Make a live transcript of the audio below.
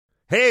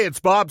Hey, it's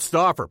Bob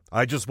Stauffer.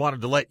 I just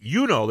wanted to let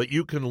you know that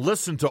you can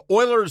listen to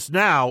Oilers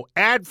Now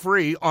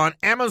ad-free on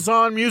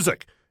Amazon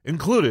Music,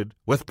 included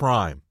with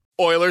Prime.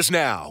 Oilers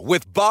Now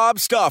with Bob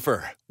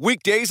Stauffer.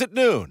 Weekdays at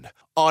noon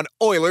on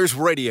Oilers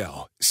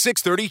Radio,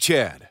 630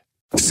 CHED.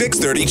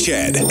 630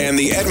 CHED and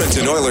the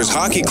Edmonton Oilers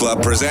Hockey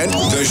Club present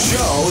the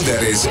show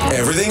that is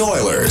everything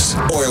Oilers.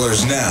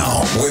 Oilers Now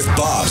with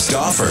Bob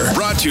Stauffer.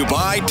 Brought to you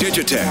by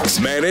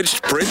Digitex.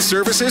 Managed print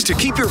services to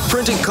keep your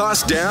printing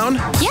costs down?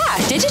 Yeah,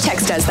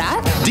 Digitex does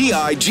that.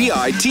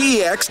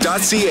 digitex.ca.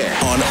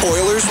 On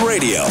Oilers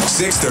Radio,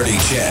 630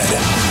 CHED.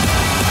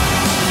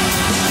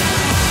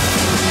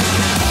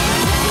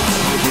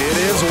 It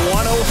is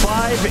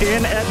 1:05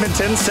 in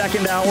Edmonton,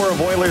 second hour of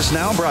Oilers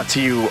Now, brought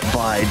to you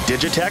by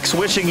Digitex.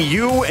 Wishing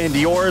you and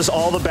yours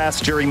all the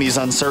best during these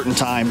uncertain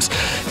times.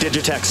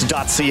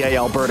 Digitex.ca,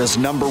 Alberta's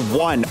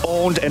 #1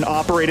 owned and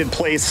operated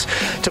place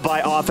to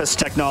buy office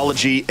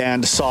technology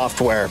and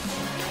software.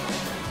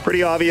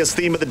 Pretty obvious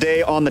theme of the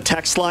day on the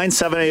text line,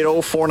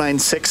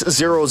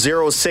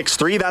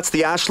 780-496-0063. That's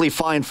the Ashley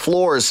Fine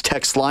Floors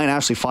text line.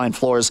 Ashley Fine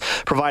Floors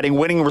providing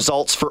winning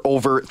results for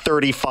over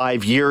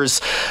 35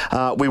 years.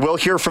 We will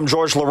hear from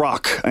Georges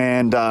Laraque,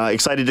 and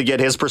excited to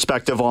get his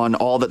perspective on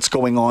all that's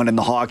going on in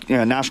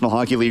the National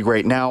Hockey League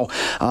right now,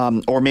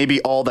 or maybe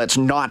all that's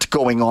not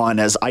going on,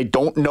 as I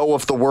don't know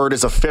if the word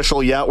is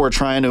official yet. We're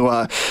trying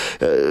to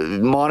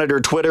monitor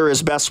Twitter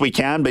as best we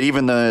can, but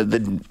even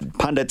the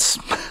pundits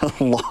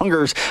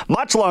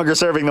much longer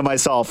serving than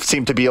myself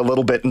seem to be a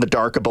little bit in the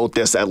dark about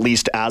this, at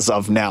least as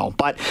of now.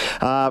 But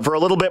for a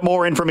little bit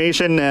more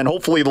information and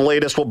hopefully the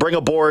latest, we'll bring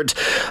aboard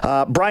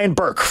Brian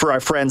Burke for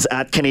our friends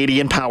at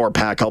Canadian Power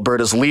Pack,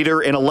 Alberta's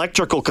leader in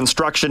electrical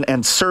construction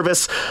and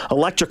service,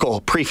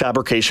 electrical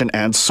prefabrication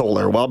and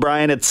solar. Well,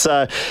 Brian, it's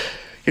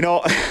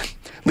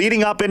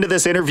leading up into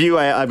this interview,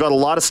 I've got a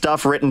lot of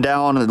stuff written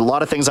down and a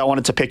lot of things I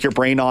wanted to pick your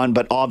brain on,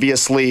 but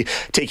obviously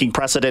taking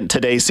precedent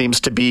today seems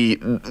to be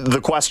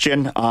the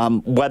question,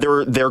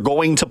 whether they're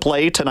going to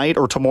play tonight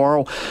or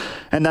tomorrow,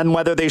 and then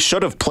whether they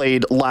should have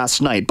played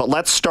last night. But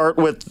let's start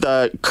with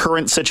the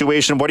current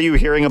situation. What are you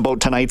hearing about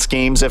tonight's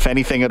games, if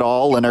anything at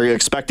all, and are you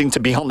expecting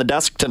to be on the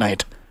desk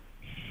tonight?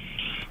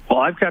 Well,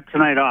 I've got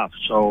tonight off,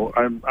 so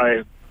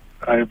I've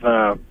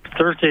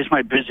Thursday's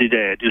my busy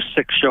day. I do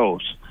 6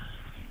 shows.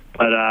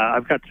 But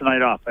I've got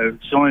tonight off.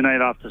 It's the only night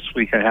off this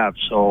week I have,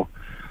 so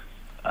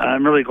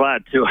I'm really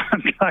glad, too.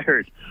 I'm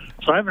tired.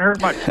 So I haven't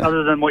heard much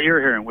other than what you're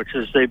hearing, which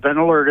is they've been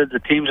alerted, the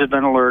teams have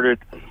been alerted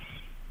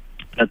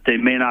that they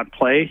may not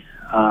play.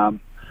 I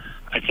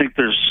think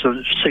there's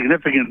some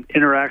significant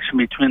interaction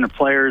between the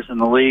players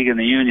and the league and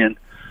the union to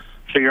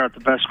figure out the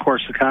best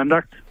course of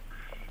conduct.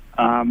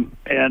 I'm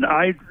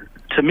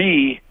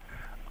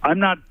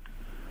not,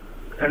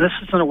 and this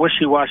isn't a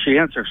wishy-washy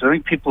answer, because I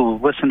think people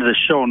who listen to the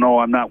show know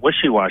I'm not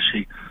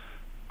wishy-washy.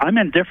 I'm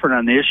indifferent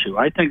on the issue.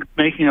 I think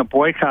making a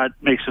boycott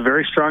makes a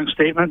very strong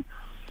statement,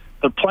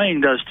 but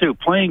playing does too.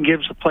 Playing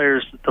gives the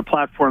players the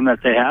platform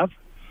that they have.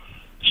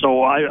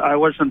 So I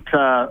wasn't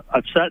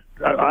upset.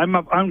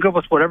 I'm good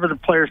with whatever the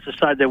players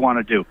decide they want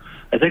to do.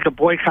 I think a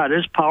boycott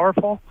is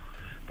powerful,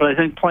 but I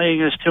think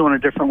playing is too in a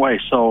different way.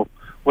 So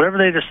whatever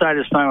they decide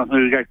is fine with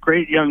me. We've got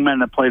great young men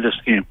that play this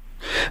game.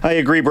 I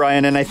agree,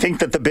 Brian, and I think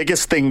that the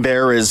biggest thing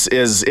there is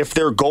if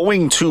they're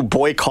going to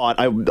boycott,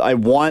 I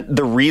want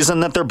the reason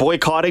that they're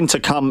boycotting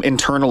to come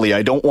internally.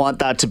 I don't want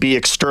that to be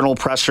external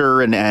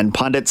pressure and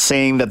pundits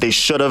saying that they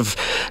should have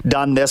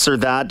done this or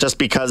that just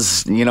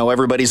because,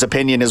 everybody's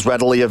opinion is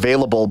readily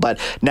available. But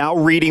now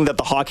reading that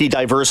the Hockey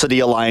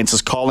Diversity Alliance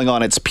is calling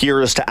on its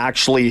peers to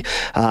actually,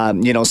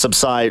 postpone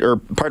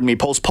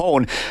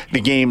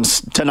the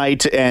games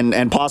tonight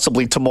and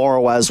possibly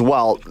tomorrow as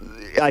well.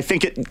 I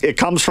think it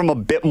comes from a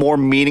bit more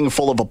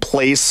meaningful of a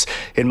place,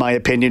 in my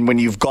opinion, when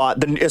you've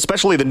got,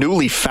 especially the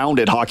newly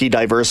founded Hockey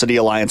Diversity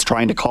Alliance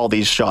trying to call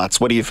these shots.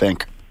 What do you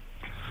think?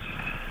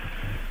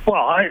 Well,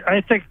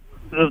 I think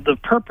the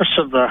purpose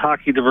of the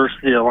Hockey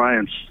Diversity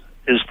Alliance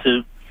is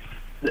to,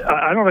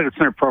 I don't think it's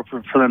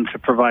inappropriate for them to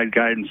provide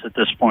guidance at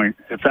this point.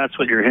 If that's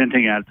what you're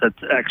hinting at,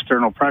 that's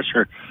external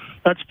pressure.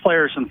 That's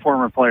players and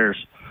former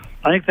players.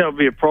 I think that would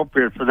be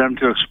appropriate for them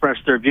to express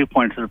their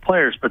viewpoint to the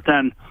players, but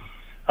then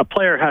a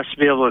player has to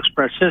be able to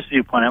express his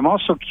viewpoint. I'm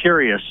also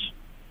curious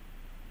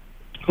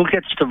who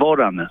gets to vote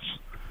on this.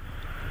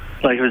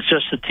 Like, if it's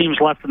just the teams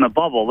left in the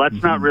bubble,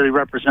 that's not really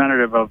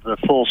representative of the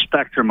full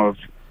spectrum of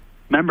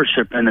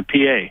membership in the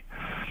PA.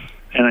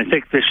 And I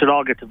think they should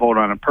all get to vote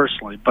on it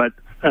personally, but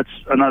that's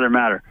another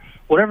matter.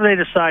 Whatever they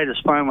decide is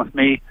fine with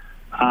me.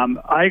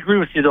 I agree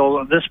with you, though,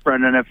 on this,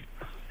 Brendan. If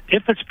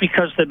it's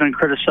because they've been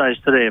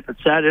criticized today, if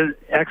it's that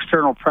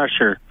external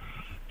pressure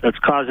that's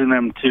causing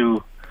them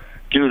to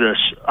do this,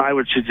 I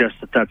would suggest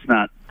that that's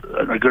not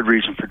a good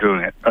reason for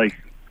doing it. Like,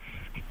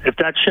 if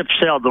that ship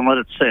sailed, then let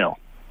it sail.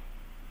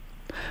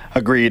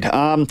 Agreed.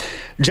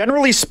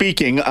 Generally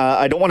speaking,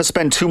 I don't want to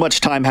spend too much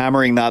time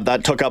hammering that.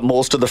 That took up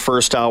most of the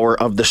first hour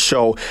of the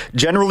show.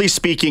 Generally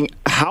speaking,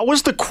 how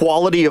has the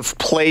quality of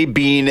play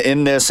been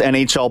in this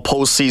NHL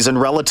postseason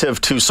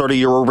relative to sort of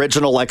your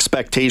original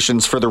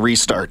expectations for the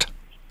restart?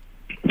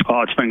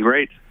 Oh, it's been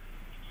great.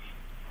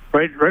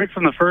 Right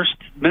from the first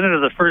minute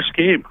of the first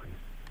game.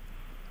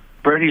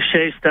 Brady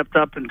Shea stepped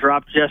up and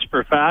dropped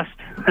Jesper Fast.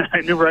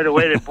 I knew right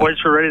away that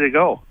boys were ready to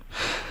go.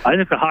 I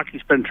think the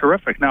hockey's been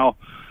terrific. Now,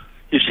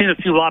 you've seen a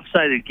few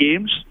lopsided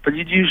games, but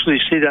you'd usually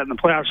see that in the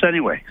playoffs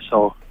anyway.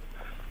 So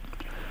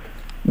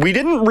we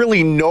didn't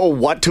really know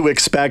what to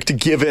expect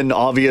given,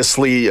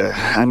 obviously,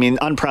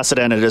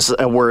 unprecedented is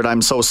a word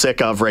I'm so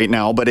sick of right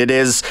now, but it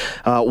is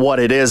what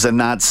it is in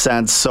that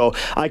sense. So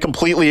I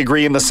completely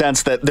agree in the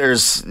sense that there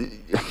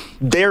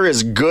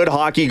is good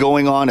hockey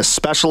going on,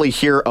 especially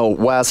here out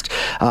west.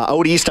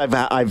 Out east,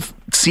 I've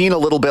seen a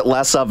little bit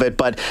less of it,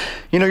 but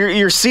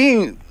you're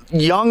seeing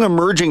young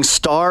emerging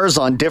stars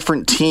on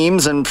different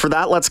teams, and for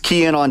that, let's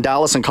key in on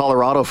Dallas and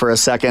Colorado for a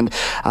second.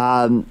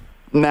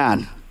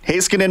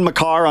 Heiskanen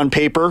Makar on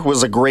paper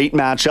was a great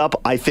matchup.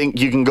 I think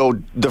you can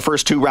go the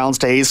first 2 rounds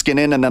to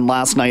Heiskanen, and then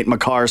last night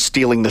Makar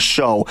stealing the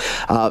show.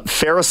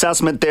 Fair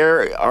assessment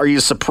there. Are you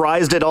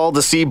surprised at all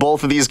to see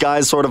both of these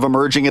guys sort of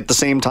emerging at the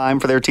same time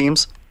for their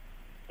teams?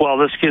 Well,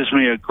 this gives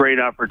me a great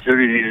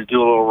opportunity to do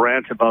a little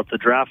rant about the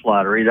draft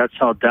lottery. That's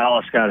how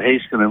Dallas got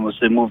Heiskanen, was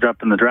they moved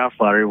up in the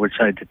draft lottery, which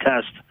I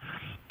detest.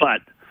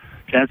 But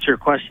to answer your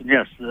question,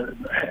 yes,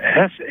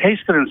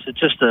 Heiskanen is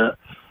just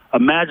a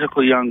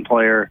magical young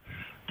player.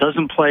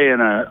 Doesn't play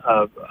in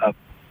a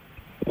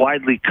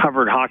widely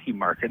covered hockey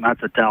market. Not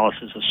that Dallas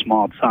is a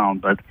small town,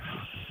 but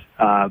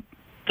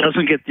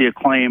doesn't get the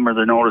acclaim or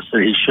the notice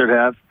that he should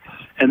have.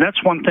 And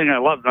that's one thing I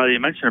love. Now that you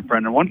mentioned it,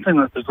 Brendan,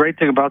 the great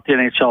thing about the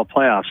NHL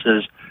playoffs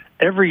is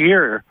every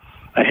year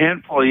a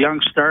handful of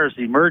young stars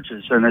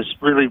emerges and is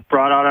really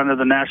brought out onto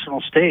the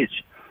national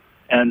stage.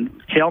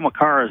 And Cale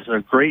Makar is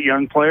a great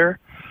young player.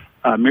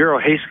 Miro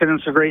Heiskanen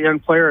is a great young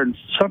player. And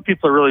some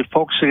people are really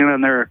focusing in on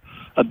their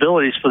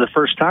abilities for the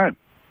first time.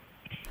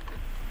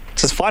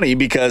 This is funny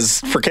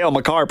because for Cale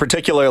Makar,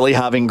 particularly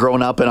having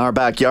grown up in our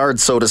backyard,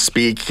 so to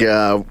speak,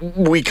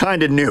 we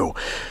kind of knew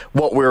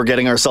what we were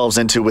getting ourselves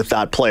into with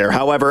that player.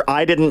 However,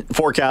 I didn't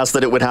forecast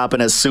that it would happen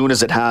as soon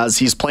as it has.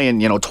 He's playing,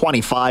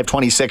 25,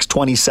 26,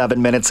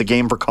 27 minutes a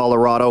game for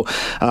Colorado.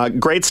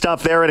 Great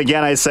stuff there. And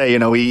again, I say,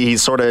 he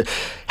sort of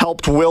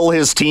helped will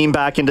his team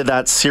back into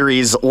that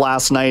series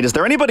last night. Is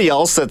there anybody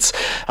else that's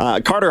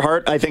Carter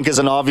Hart, I think, is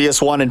an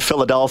obvious one in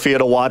Philadelphia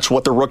to watch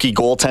what the rookie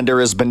goaltender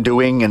has been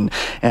doing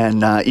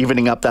and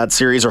evening up that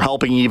series or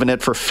helping even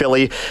it for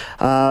Philly.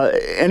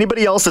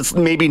 Anybody else that's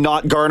maybe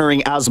not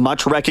garnering as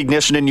much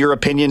recognition in your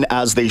opinion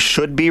as they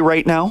should be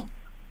right now?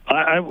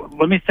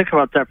 Let me think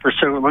about that for a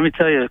second. Let me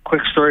tell you a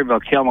quick story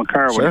about Cale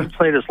Makar. Sure. When he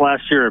played his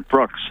last year at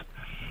Brooks,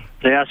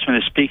 they asked me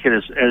to speak at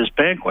his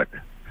banquet.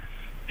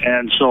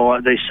 And so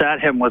they sat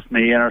him with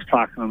me, and I was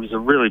talking to him. He's a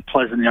really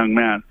pleasant young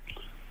man.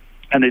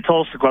 And they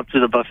told us to go up to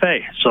the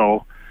buffet.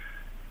 So,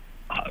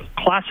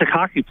 classic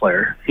hockey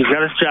player. He's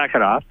got his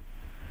jacket off.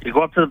 You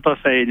go up to the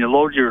buffet and you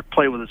load your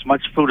plate with as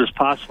much food as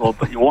possible,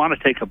 but you want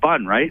to take a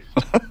bun, right?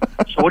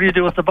 So what do you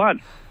do with the bun?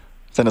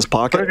 It's in his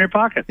pocket. Put it in your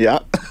pocket. Yeah.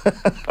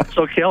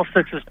 So Cale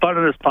sticks his bun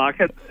in his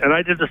pocket, and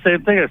I did the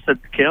same thing. I said,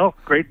 Cale,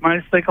 great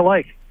minds think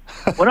alike.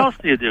 What else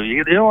do?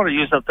 You don't want to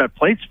use up that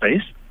plate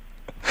space.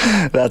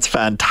 That's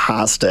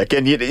fantastic.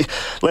 And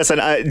listen,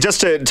 just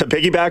to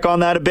piggyback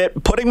on that a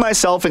bit, putting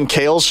myself in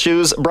Cale's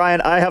shoes,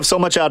 Brian, I have so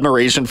much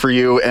admiration for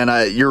you,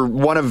 and you're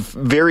one of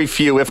very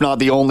few, if not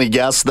the only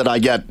guest that I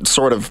get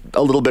sort of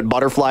a little bit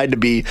butterflied to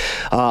be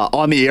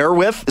on the air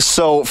with.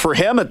 So for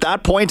him at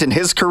that point in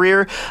his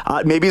career,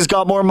 maybe he's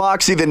got more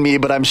moxie than me,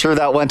 but I'm sure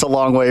that went a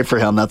long way for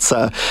him.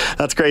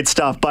 That's great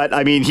stuff. But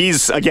I mean,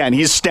 he's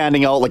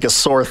standing out like a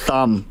sore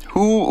thumb.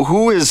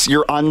 Who is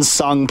your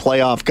unsung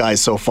playoff guy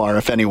so far,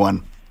 if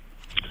anyone?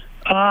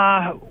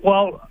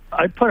 Well,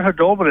 I put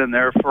Khudobin in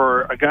there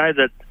for a guy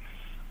that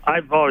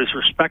I've always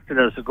respected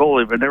as a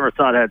goalie, but never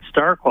thought had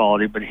star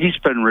quality, but he's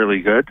been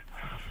really good.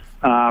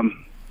 Carter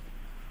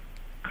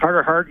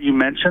Hart, you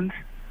mentioned,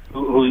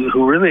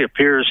 who really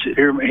appears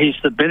here. He's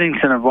the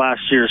Binnington of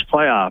last year's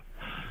playoff,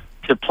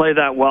 to play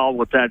that well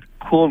with that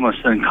coolness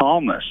and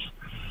calmness.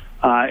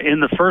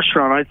 In the first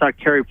round, I thought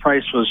Carey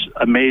Price was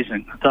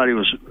amazing. I thought he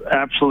was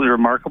absolutely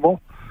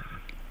remarkable.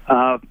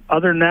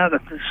 Other than that,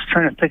 I'm just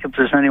trying to think if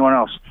there's anyone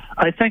else.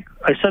 I think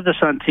I said this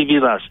on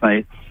TV last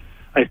night.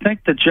 I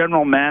think the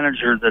general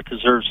manager that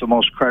deserves the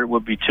most credit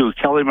would be two: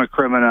 Kelly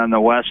McCrimmon on the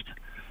West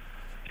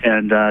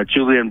and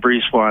Julien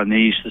Brisebois on the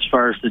East, as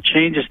far as the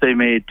changes they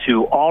made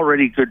to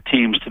already good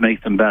teams to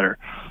make them better.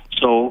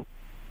 So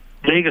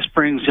Vegas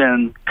brings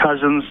in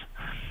Cousins,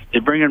 they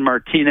bring in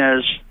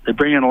Martinez, they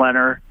bring in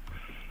Leonard,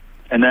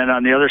 and then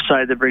on the other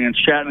side they bring in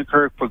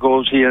Shattenkirk,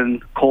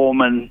 Bogosian,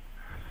 Coleman.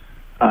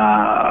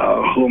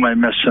 Who am I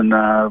missing?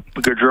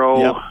 Gaudreau,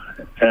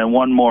 yep. And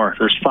one more.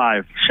 There's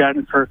five.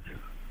 Shattenkirk.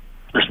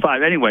 There's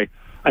five. Anyway,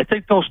 I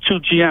think those two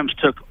GMs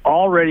took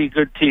already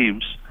good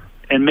teams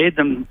and made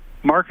them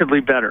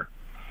markedly better.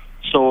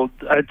 So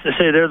I'd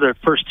say they're the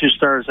first two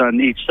stars on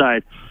each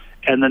side.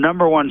 And the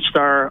number one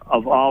star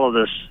of all of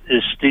this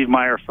is Steve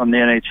Meyer from the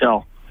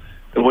NHL.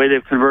 The way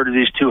they've converted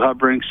these two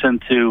hub rinks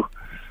into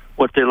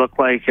what they look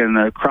like and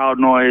the crowd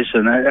noise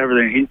and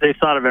everything. They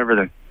thought of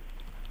everything.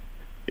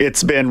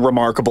 It's been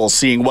remarkable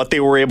seeing what they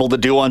were able to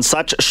do on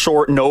such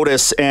short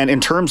notice. And in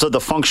terms of the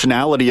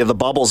functionality of the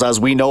bubbles, as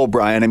we know,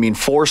 Brian, I mean,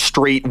 4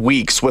 straight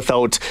weeks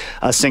without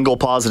a single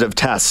positive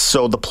test.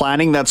 So the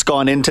planning that's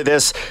gone into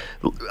this,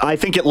 I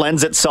think it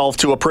lends itself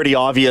to a pretty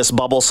obvious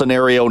bubble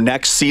scenario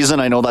next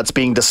season. I know that's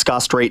being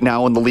discussed right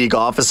now in the league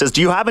offices.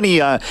 Do you have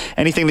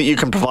anything that you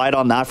can provide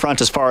on that front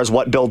as far as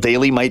what Bill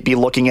Daly might be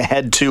looking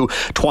ahead to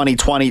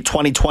 2020,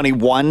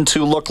 2021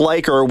 to look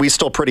like, or are we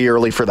still pretty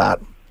early for that?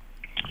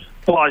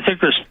 Well, I think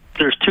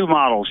there's 2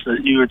 models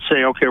that you would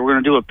say, okay, we're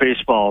going to do what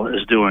baseball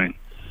is doing,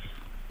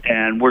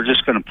 and we're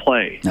just going to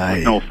play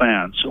with no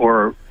fans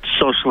or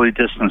socially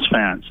distanced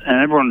fans.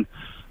 And I'm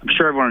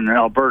sure everyone in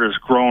Alberta is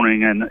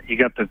groaning, and you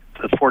got the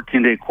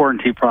 14-day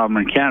quarantine problem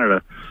in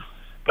Canada.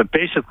 But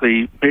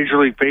basically,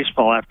 Major League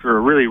Baseball, after a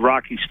really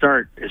rocky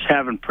start, is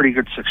having pretty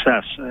good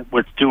success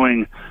with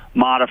doing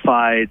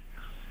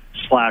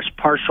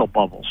modified/partial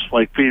bubbles,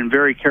 like being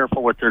very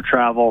careful with their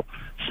travel,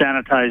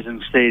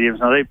 sanitizing stadiums.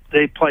 Now,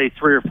 they play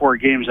 3 or 4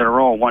 games in a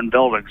row in one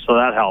building, so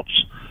that helps.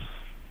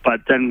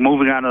 But then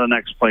moving on to the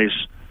next place,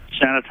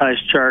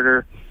 sanitized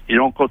charter. You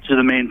don't go through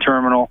the main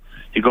terminal.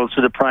 You go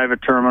through the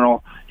private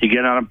terminal. You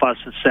get on a bus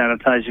that's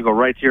sanitized. You go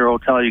right to your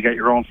hotel. You get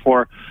your own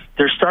floor.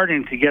 They're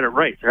starting to get it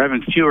right. They're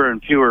having fewer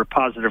and fewer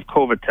positive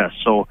COVID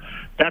tests. So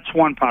that's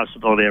one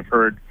possibility I've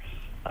heard.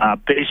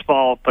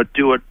 Baseball, but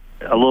do it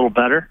a little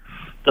better.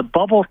 The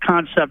bubble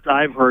concept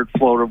I've heard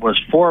floated was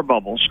 4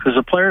 bubbles, because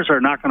the players are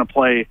not going to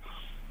play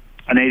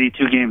an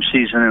 82-game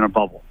season in a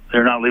bubble.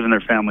 They're not leaving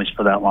their families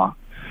for that long.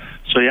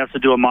 So you have to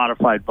do a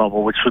modified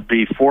bubble, which would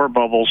be 4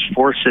 bubbles,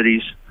 4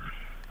 cities.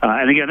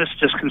 And again, this is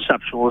just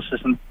conceptual. This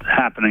isn't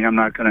happening. I'm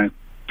not going to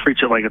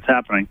preach it like it's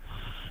happening.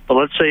 But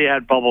let's say you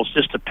had bubbles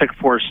just to pick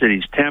 4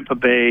 cities: Tampa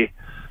Bay,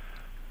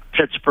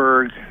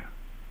 Pittsburgh,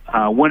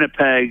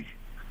 Winnipeg,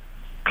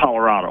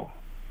 Colorado.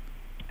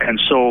 And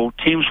so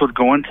teams would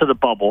go into the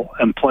bubble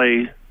and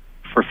play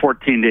for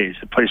 14 days.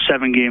 They play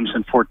 7 games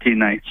in 14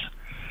 nights.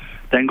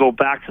 Then go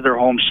back to their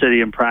home city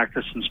and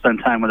practice and spend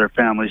time with their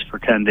families for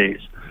 10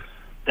 days.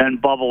 Then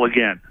bubble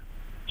again.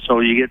 So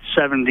you get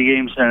 70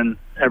 games in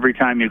every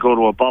time you go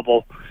to a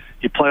bubble.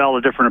 You play all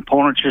the different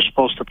opponents you're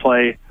supposed to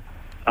play.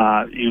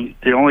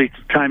 The only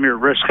time you're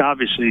at risk,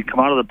 obviously, you come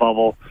out of the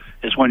bubble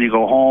is when you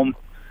go home.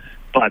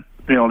 But,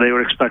 they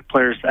would expect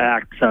players to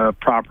act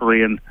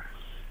properly.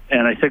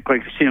 And I think,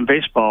 like you see in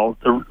baseball,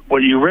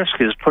 what you risk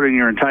is putting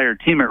your entire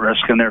team at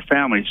risk and their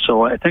families.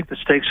 So I think the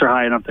stakes are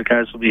high enough that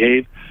guys will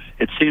behave.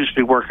 It seems to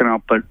be working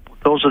out, but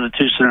those are the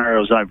 2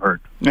 scenarios I've heard.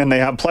 And they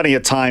have plenty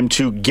of time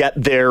to get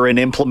there and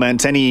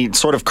implement any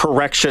sort of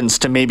corrections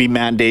to maybe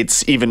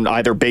mandates, even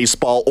either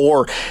baseball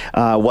or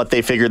what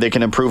they figure they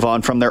can improve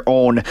on from their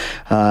own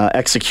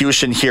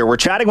execution here. We're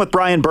chatting with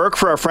Brian Burke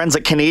for our friends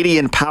at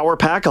Canadian Power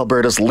Pack,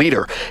 Alberta's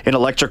leader in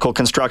electrical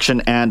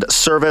construction and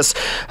service.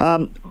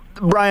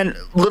 Brian,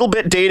 a little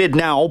bit dated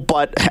now,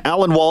 but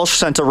Alan Walsh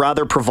sent a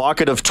rather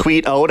provocative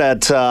tweet out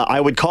at,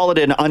 I would call it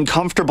an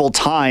uncomfortable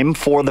time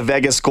for the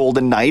Vegas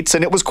Golden Knights,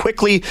 and it was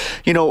quickly,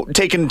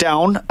 taken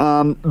down.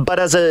 But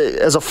as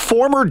a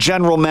former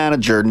general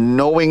manager,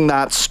 knowing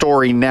that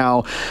story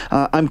now,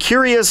 I'm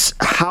curious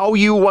how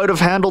you would have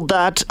handled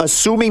that,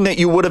 assuming that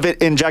you would have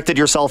injected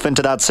yourself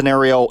into that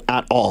scenario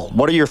at all.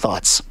 What are your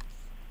thoughts?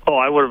 Oh,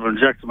 I would have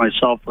injected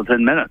myself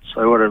within minutes.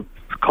 I would have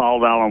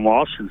called Alan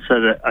Walsh and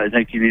said, I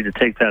think you need to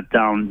take that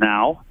down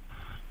now,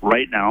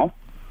 right now.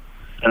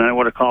 And I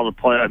would have called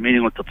a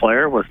meeting with the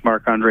player, with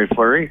Marc-Andre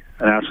Fleury,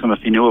 and asked him if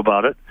he knew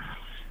about it.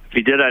 If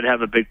he did, I'd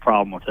have a big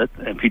problem with it.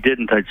 If he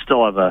didn't, I'd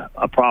still have a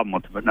problem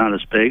with it, but not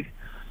as big.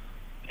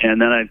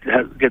 And then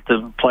I'd get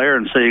the player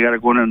and say, you got to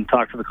go in and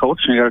talk to the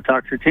coach, and you got to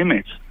talk to your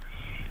teammates.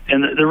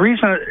 And the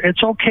reason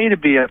it's okay to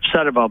be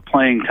upset about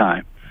playing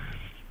time.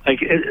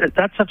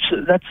 That's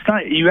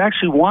not. You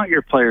actually want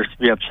your players to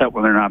be upset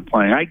when they're not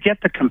playing. I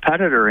get the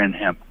competitor in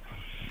him,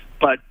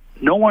 but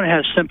no one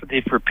has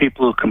sympathy for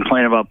people who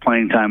complain about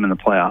playing time in the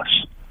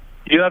playoffs.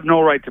 You have no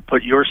right to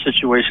put your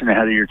situation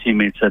ahead of your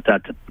teammates at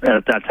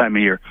that time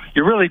of year.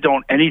 You really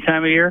don't any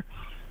time of year,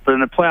 but in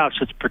the playoffs,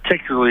 it's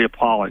particularly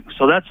appalling.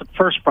 So that's the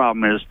first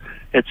problem, is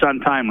it's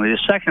untimely. The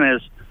second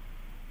is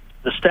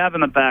the stab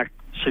in the back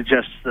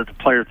suggests that the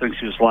player thinks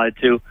he was lied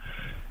to.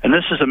 And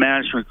this is a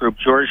management group,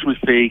 George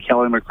McPhee,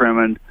 Kelly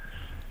McCrimmon,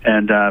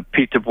 and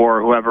Pete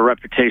DeBoer, who have a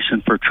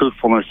reputation for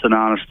truthfulness and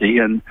honesty.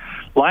 And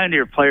lying to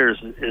your players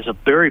is a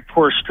very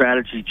poor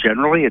strategy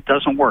generally. It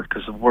doesn't work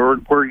because the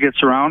word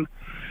gets around.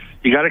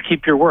 You got to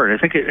keep your word. I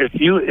think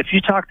if you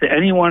talk to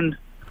anyone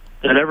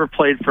that ever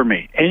played for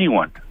me,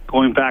 anyone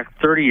going back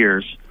 30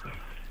 years,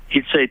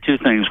 he'd say 2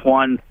 things.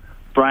 1,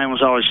 Brian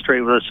was always straight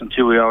with us, and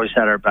 2, we always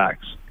had our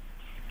backs.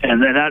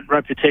 And that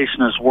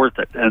reputation is worth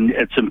it, and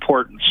it's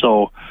important.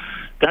 So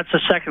that's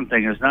the second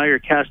thing, is now you're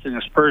casting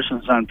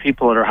aspersions on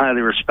people that are highly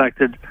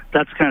respected.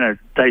 That's kind of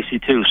dicey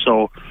too.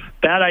 So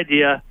bad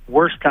idea,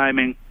 worst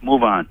timing,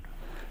 move on.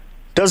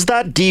 Does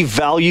that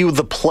devalue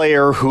the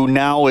player who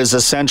now is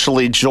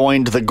essentially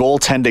joined the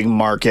goaltending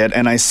market?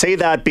 And I say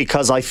that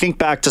because I think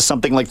back to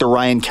something like the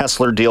Ryan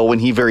Kessler deal when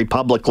he very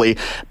publicly,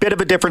 bit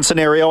of a different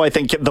scenario. I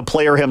think the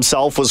player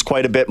himself was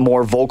quite a bit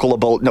more vocal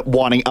about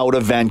wanting out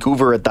of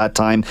Vancouver at that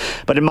time.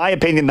 But in my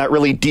opinion, that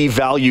really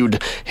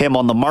devalued him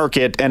on the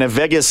market. And if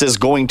Vegas is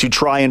going to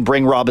try and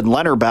bring Robin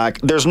Lehner back,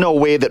 there's no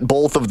way that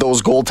both of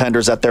those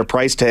goaltenders at their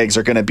price tags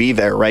are going to be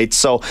there, right?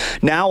 So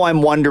now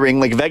I'm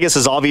wondering, like, Vegas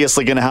is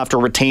obviously going to have to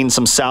retain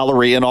some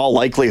salary in all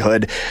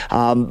likelihood.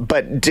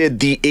 But did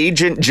the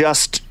agent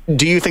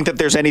do you think that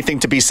there's anything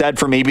to be said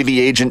for maybe the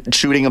agent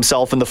shooting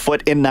himself in the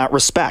foot in that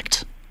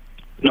respect?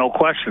 No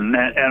question.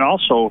 And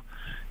also,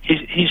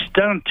 he's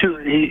done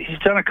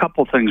a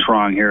couple things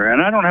wrong here.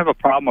 And I don't have a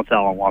problem with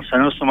Alan Walsh. I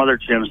know some other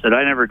gyms that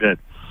I never did.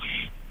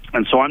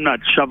 And so I'm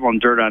not shoveling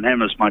dirt on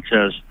him as much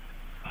as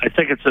I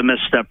think it's a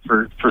misstep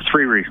for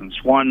 3 reasons.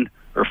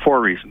 4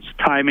 reasons.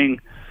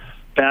 Timing,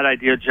 bad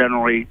idea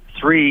generally.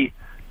 3,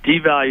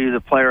 devalue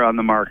the player on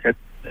the market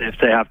if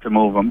they have to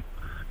move him.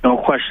 No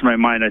question in my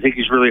mind. I think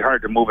he's really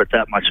hard to move at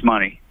that much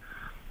money.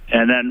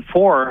 And then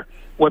 4,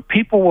 what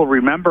people will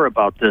remember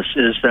about this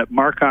is that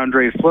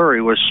Marc-Andre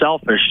Fleury was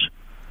selfish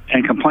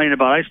and complained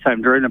about ice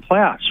time during the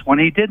playoffs when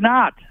he did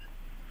not.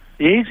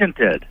 The agent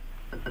did.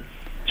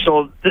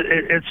 So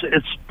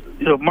it's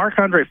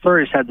Marc-Andre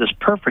Fleury's had this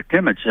perfect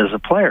image as a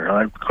player.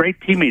 A great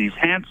teammate. He's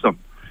handsome.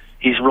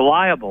 He's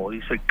reliable.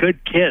 He's a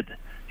good kid.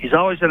 He's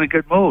always in a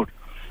good mood.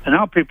 And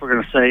now people are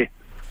going to say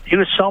he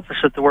was selfish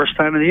at the worst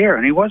time of the year,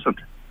 and he wasn't.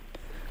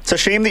 It's a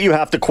shame that you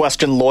have to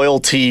question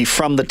loyalty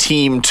from the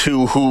team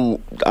to who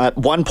at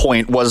one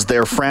point was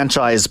their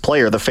franchise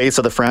player, the face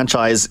of the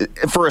franchise,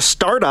 for a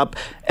startup,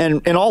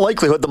 and in all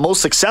likelihood, the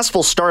most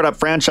successful startup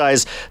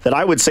franchise that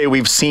I would say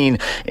we've seen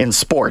in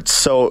sports.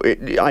 So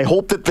I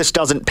hope that this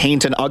doesn't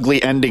paint an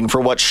ugly ending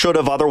for what should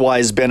have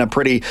otherwise been a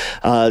pretty,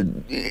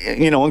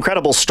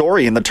 incredible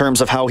story in the terms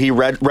of how he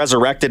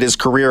resurrected his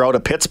career out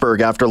of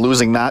Pittsburgh after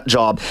losing that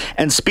job.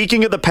 And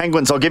speaking of the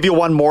Penguins, I'll give you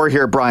one more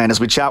here, Brian, as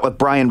we chat with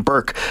Brian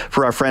Burke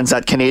for our friends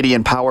at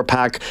Canadian Power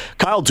Pack.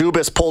 Kyle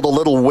Dubas pulled a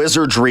little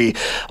wizardry,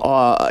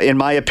 in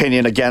my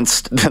opinion,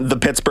 against the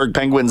Pittsburgh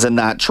Penguins in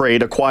that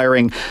trade,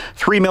 acquiring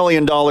 $3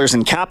 million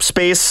in cap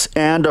space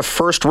and a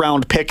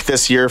first-round pick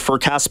this year for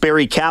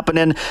Kasperi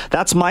Kapanen.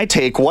 That's my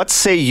take. What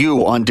say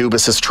you on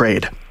Dubas's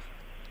trade?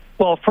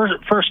 Well,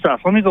 first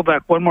off, let me go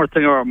back one more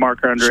thing about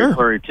Marc-Andre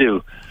Fleury,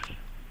 too.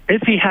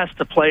 If he has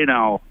to play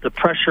now, the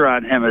pressure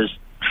on him is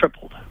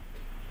tripled.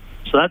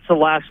 So that's the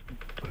last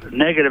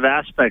negative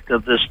aspect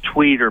of this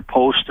tweet or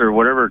post or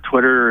whatever,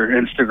 Twitter or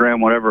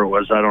Instagram, whatever it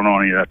was. I don't know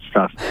any of that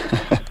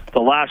stuff. The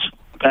last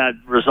bad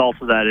result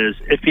of that is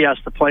if he has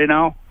to play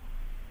now,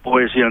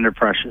 boy, is he under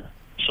pressure.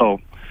 So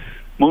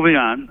moving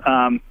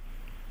on.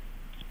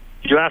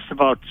 You asked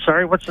about,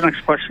 sorry, what's the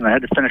next question? I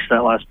had to finish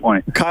that last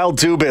point. Kyle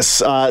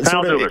Dubas.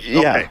 Dubas. Yeah,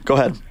 okay. Go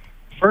ahead.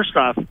 First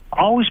off,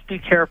 always be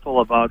careful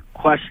about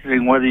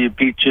questioning whether you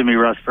beat Jimmy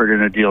Rutherford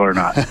in a deal or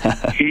not.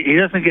 He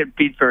doesn't get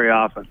beat very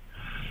often.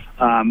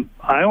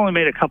 I only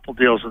made a couple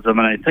deals with him,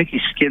 and I think he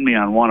skinned me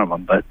on one of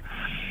them. But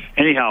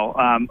anyhow,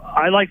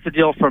 I like the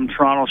deal from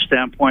Toronto's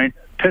standpoint.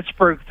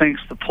 Pittsburgh thinks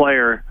the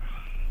player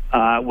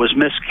was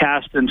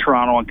miscast in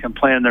Toronto and can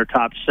play in their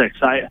top 6.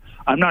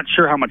 I'm not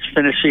sure how much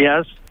finish he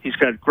has. He's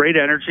got great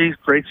energy,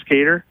 great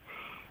skater.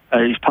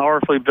 He's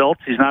powerfully built.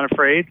 He's not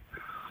afraid.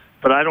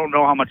 But I don't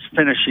know how much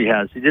finish he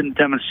has. He didn't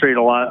demonstrate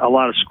a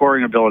lot of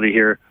scoring ability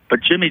here.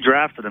 But Jimmy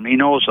drafted him. He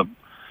knows him.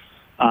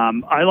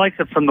 I like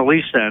it from the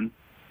Leafs end.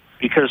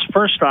 Because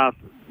first off,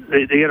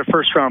 they get a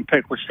first-round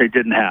pick, which they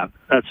didn't have.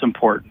 That's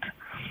important.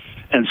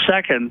 And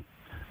second,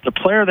 the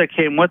player that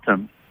came with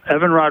them,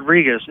 Evan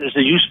Rodriguez, is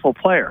a useful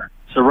player.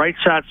 He's a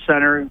right-shot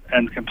center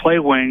and can play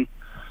wing.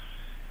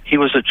 He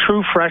was a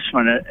true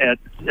freshman at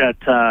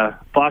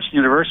Boston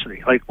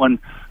University. Like when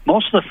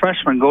most of the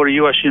freshmen go to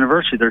U.S.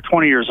 University, they're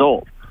 20 years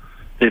old.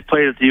 They've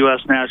played at the U.S.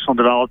 National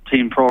Development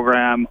Team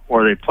program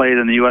or they played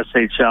in the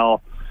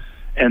USHL.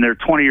 And they're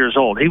 20 years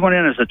old. He went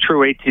in as a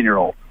true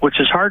 18-year-old, which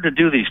is hard to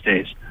do these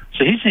days.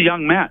 So he's a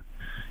young man.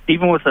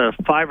 Even with a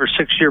 5 or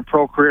 6 year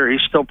pro career,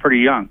 he's still pretty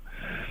young.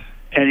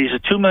 And he's a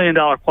 $2 million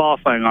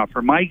qualifying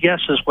offer. My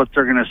guess is what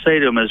they're going to say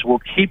to him is,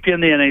 we'll keep you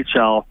in the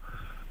NHL,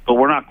 but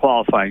we're not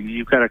qualifying.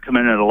 You've got to come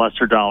in at a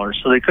lesser dollar.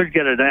 So they could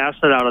get an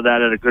asset out of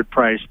that at a good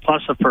price,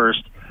 plus a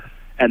first.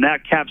 And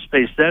that cap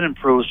space then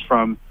improves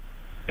from,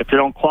 if they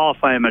don't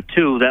qualify him at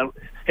 2,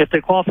 if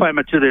they qualify him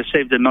at 2, they've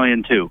saved $1.2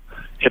 million.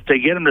 If they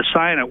get him to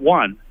sign at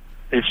 1,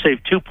 they've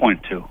saved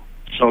 2.2.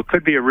 So it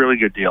could be a really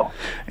good deal.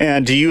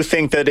 And do you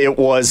think that it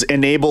was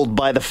enabled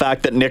by the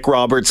fact that Nick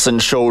Robertson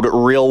showed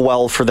real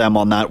well for them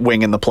on that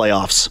wing in the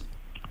playoffs?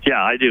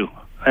 Yeah, I do.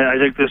 I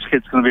think this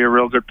kid's going to be a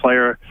real good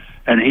player,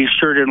 and he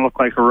sure didn't look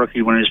like a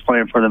rookie when he was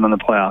playing for them in the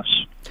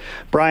playoffs.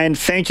 Brian,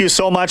 thank you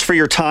so much for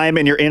your time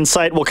and your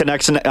insight. We'll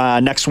connect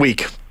next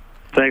week.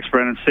 Thanks,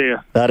 Brendan. See you.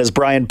 That is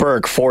Brian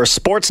Burke for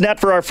Sportsnet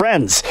for our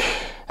friends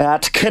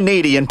at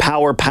Canadian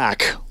Power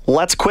Pack.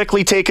 Let's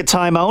quickly take a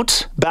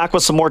timeout. Back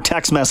with some more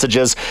text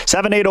messages.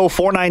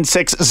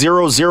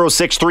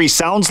 780-496-0063.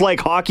 Sounds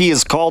like hockey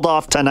is called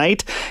off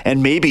tonight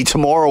and maybe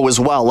tomorrow as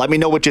well. Let me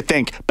know what you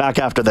think. Back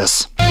after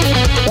this.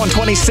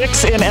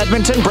 126 in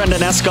Edmonton.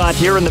 Brendan Escott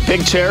here in the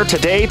big chair.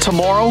 Today,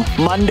 tomorrow,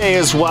 Monday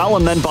as well,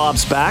 and then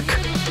Bob's back.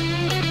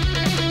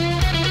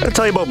 I'm going to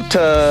tell you about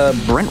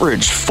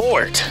Brentridge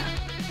Ford.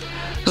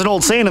 There's an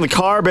old saying in the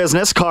car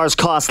business, cars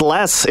cost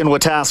less in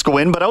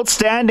Wetaskiwin, but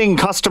outstanding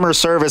customer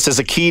service is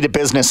a key to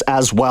business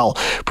as well.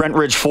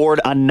 Brentridge Ford,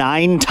 a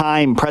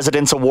 9-time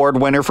President's Award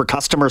winner for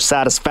customer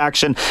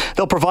satisfaction.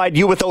 They'll provide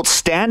you with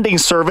outstanding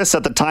service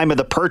at the time of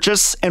the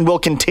purchase and will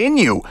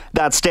continue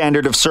that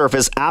standard of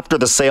service after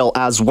the sale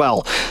as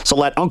well. So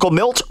let Uncle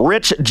Milt,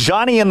 Rich,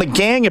 Johnny, and the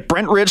gang at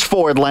Brentridge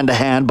Ford lend a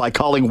hand by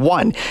calling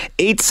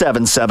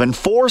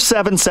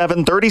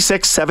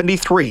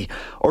 1-877-477-3673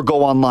 or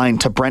go online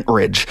to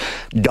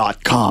Brentridge.com.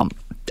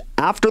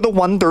 After the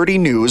 1:30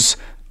 news,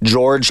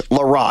 George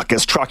Laraque,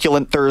 as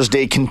Truculent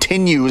Thursday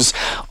continues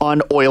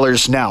on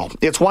Oilers Now.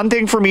 It's one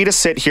thing for me to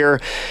sit here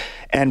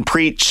and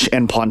preach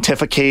and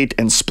pontificate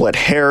and split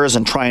hairs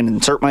and try and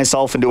insert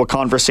myself into a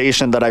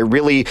conversation that I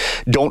really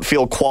don't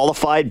feel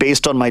qualified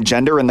based on my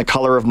gender and the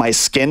color of my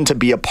skin to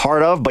be a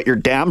part of, but you're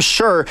damn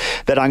sure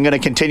that I'm going to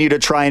continue to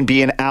try and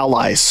be an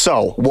ally.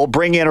 So we'll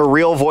bring in a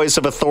real voice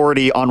of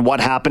authority on what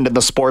happened in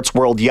the sports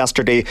world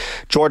yesterday.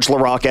 George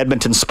Laraque,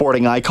 Edmonton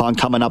sporting icon,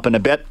 coming up in a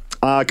bit.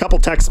 A couple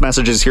text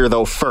messages here,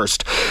 though,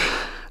 first.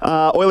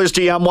 Oilers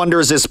GM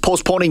wonders, is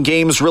postponing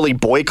games really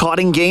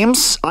boycotting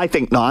games? I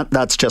think not.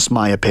 That's just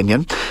my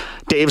opinion.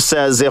 Dave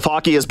says, if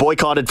hockey is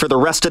boycotted for the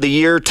rest of the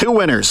year, 2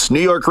 winners, New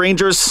York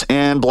Rangers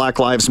and Black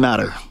Lives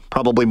Matter.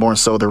 Probably more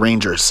so the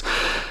Rangers.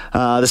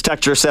 This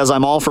texter says,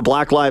 I'm all for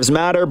Black Lives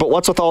Matter, but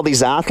what's with all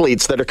these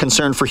athletes that are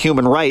concerned for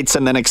human rights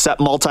and then accept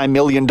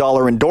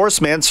multi-million-dollar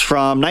endorsements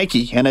from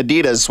Nike and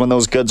Adidas when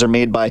those goods are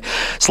made by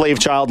slave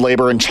child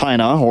labor in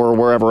China or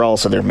wherever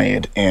else they're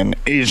made in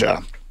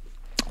Asia?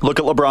 Look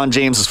at LeBron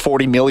James's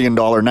 $40 million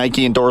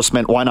Nike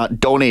endorsement. Why not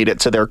donate it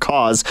to their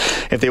cause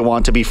if they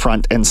want to be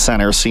front and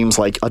center? Seems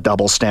like a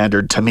double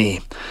standard to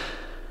me.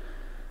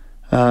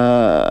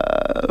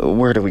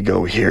 Where do we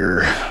go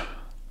here?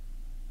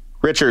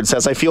 Richard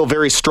says, I feel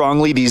very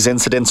strongly these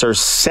incidents are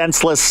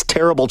senseless,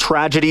 terrible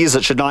tragedies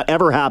that should not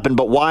ever happen.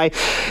 But why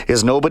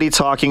is nobody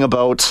talking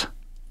about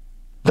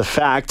the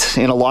fact,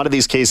 in a lot of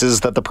these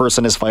cases, that the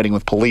person is fighting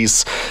with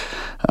police?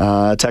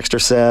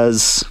 Texter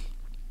says,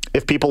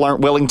 if people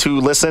aren't willing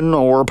to listen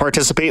or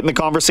participate in the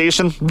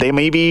conversation, they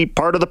may be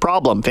part of the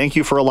problem. Thank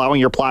you for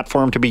allowing your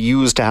platform to be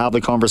used to have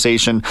the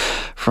conversation.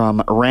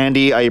 From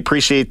Randy. I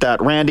appreciate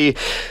that, Randy.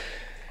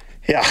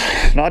 Yeah,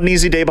 not an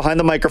easy day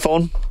behind the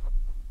microphone.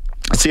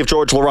 Let's see if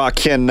George Laraque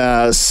can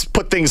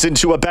put things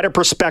into a better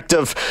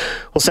perspective.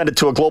 We'll send it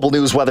to a Global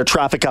News weather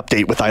traffic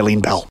update with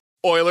Eileen Bell.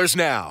 Oilers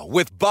Now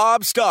with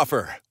Bob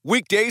Stauffer.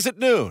 Weekdays at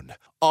noon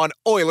on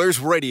Oilers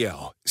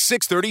Radio,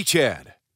 630 CHED.